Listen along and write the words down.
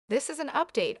This is an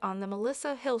update on the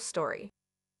Melissa Hill story.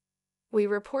 We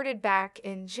reported back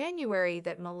in January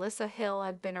that Melissa Hill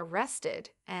had been arrested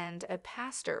and a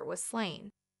pastor was slain.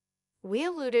 We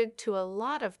alluded to a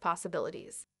lot of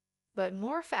possibilities, but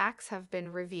more facts have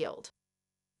been revealed.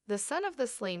 The son of the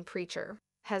slain preacher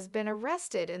has been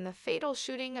arrested in the fatal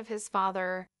shooting of his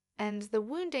father and the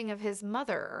wounding of his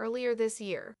mother earlier this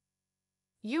year.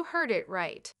 You heard it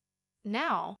right.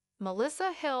 Now,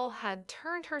 Melissa Hill had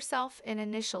turned herself in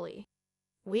initially.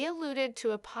 We alluded to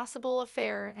a possible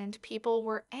affair and people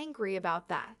were angry about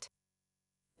that.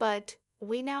 But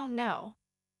we now know.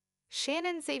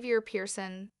 Shannon Xavier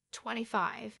Pearson,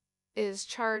 25, is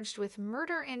charged with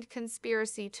murder and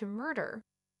conspiracy to murder,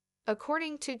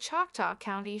 according to Choctaw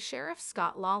County Sheriff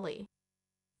Scott Lawley.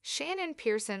 Shannon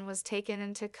Pearson was taken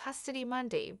into custody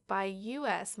Monday by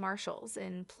U.S. Marshals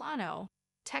in Plano,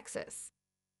 Texas.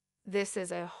 This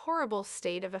is a horrible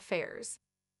state of affairs.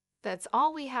 That's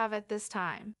all we have at this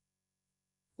time.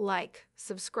 Like,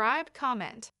 subscribe,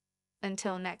 comment.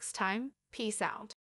 Until next time, peace out.